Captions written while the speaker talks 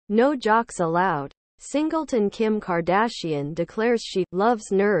No jocks allowed. Singleton Kim Kardashian declares she loves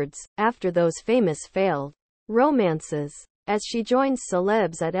nerds after those famous failed romances, as she joins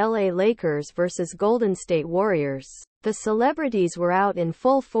celebs at LA Lakers vs Golden State Warriors. The celebrities were out in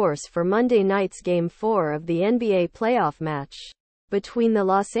full force for Monday night's Game 4 of the NBA playoff match between the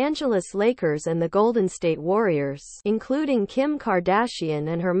Los Angeles Lakers and the Golden State Warriors, including Kim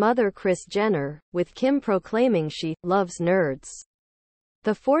Kardashian and her mother Kris Jenner, with Kim proclaiming she loves nerds.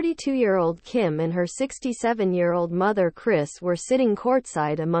 The 42-year-old Kim and her 67-year-old mother Kris were sitting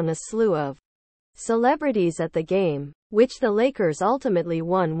courtside among a slew of celebrities at the game, which the Lakers ultimately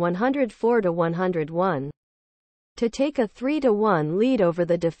won 104-101. to take a 3-1 lead over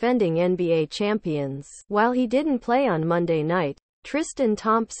the defending NBA champions. While he didn't play on Monday night, Tristan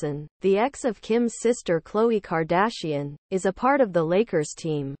Thompson, the ex of Kim's sister Khloe Kardashian, is a part of the Lakers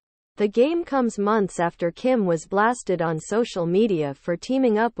team. The game comes months after Kim was blasted on social media for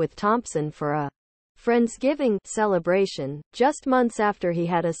teaming up with Thompson for a Friendsgiving celebration, just months after he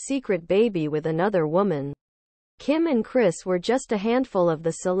had a secret baby with another woman. Kim and Kris were just a handful of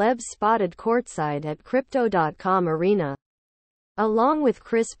the celebs spotted courtside at Crypto.com Arena, along with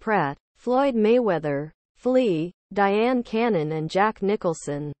Chris Pratt, Floyd Mayweather, Flea, Diane Cannon and Jack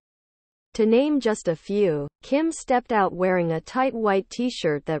Nicholson. To name just a few, Kim stepped out wearing a tight white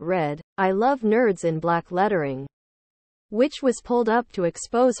t-shirt that read, "I love nerds" in black lettering, which was pulled up to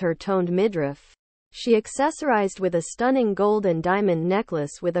expose her toned midriff. She accessorized with a stunning gold and diamond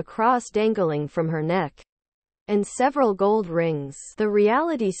necklace with a cross dangling from her neck, and several gold rings. The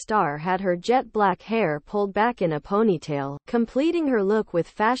reality star had her jet black hair pulled back in a ponytail, completing her look with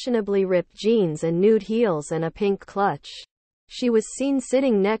fashionably ripped jeans and nude heels and a pink clutch. She was seen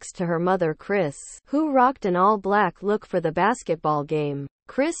sitting next to her mother Kris, who rocked an all-black look for the basketball game.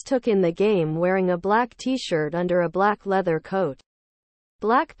 Kris took in the game wearing a black t-shirt under a black leather coat,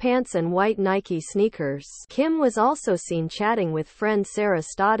 black pants and white Nike sneakers. Kim was also seen chatting with friend Sarah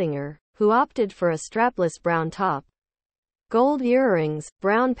Staudinger, who opted for a strapless brown top, gold earrings,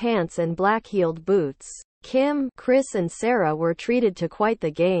 brown pants and black-heeled boots. Kim, Kris and Sarah were treated to quite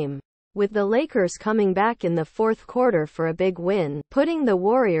the game, with the Lakers coming back in the fourth quarter for a big win, putting the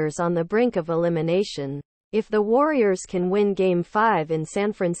Warriors on the brink of elimination. If the Warriors can win Game 5 in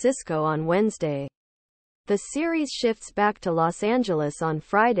San Francisco on Wednesday, the series shifts back to Los Angeles on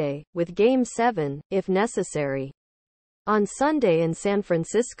Friday, with Game 7, if necessary, on Sunday in San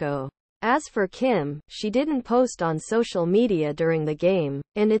Francisco. As for Kim, she didn't post on social media during the game,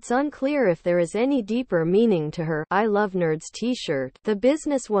 and it's unclear if there is any deeper meaning to her "I Love Nerds" t-shirt. The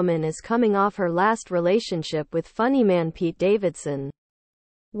businesswoman is coming off her last relationship with funny man Pete Davidson,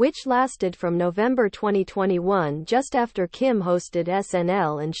 which lasted from November 2021, just after Kim hosted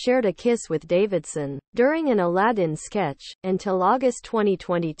SNL and shared a kiss with Davidson during an Aladdin sketch, until August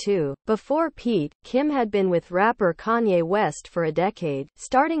 2022. Before Pete, Kim had been with rapper Kanye West for a decade,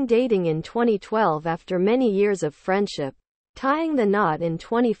 starting dating in 2012 after many years of friendship, tying the knot in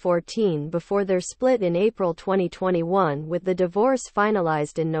 2014 before their split in April 2021, with the divorce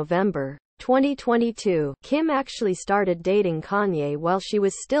finalized in November 2022. Kim actually started dating Kanye while she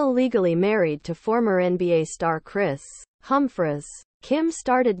was still legally married to former NBA star Chris Humphries. Kim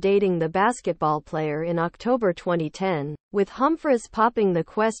started dating the basketball player in October 2010, with Humphries popping the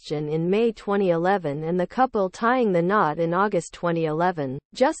question in May 2011 and the couple tying the knot in August 2011.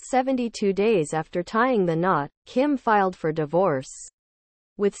 Just 72 days after tying the knot, Kim filed for divorce,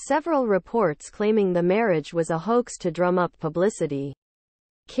 with several reports claiming the marriage was a hoax to drum up publicity.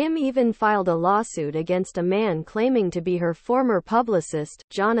 Kim even filed a lawsuit against a man claiming to be her former publicist,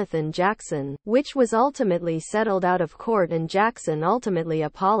 Jonathan Jackson, which was ultimately settled out of court and Jackson ultimately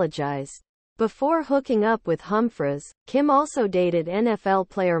apologized. Before hooking up with Humphries, Kim also dated NFL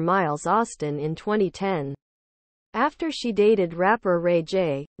player Miles Austin in 2010. After she dated rapper Ray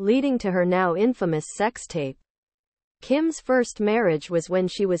J, leading to her now infamous sex tape. Kim's first marriage was when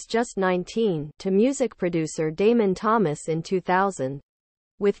she was just 19, to music producer Damon Thomas in 2000.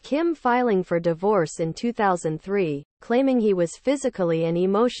 With Kim filing for divorce in 2003, claiming he was physically and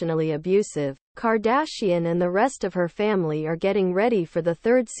emotionally abusive. Kardashian and the rest of her family are getting ready for the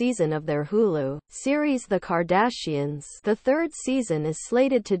third season of their Hulu series The Kardashians. The third season is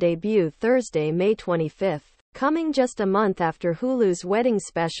slated to debut Thursday, May 25, coming just a month after Hulu's wedding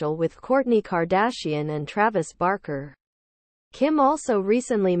special with Kourtney Kardashian and Travis Barker. Kim also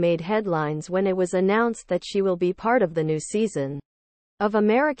recently made headlines when it was announced that she will be part of the new season of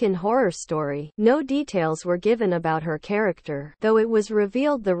American Horror Story. No details were given about her character, though it was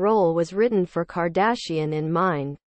revealed the role was written for Kardashian in mind.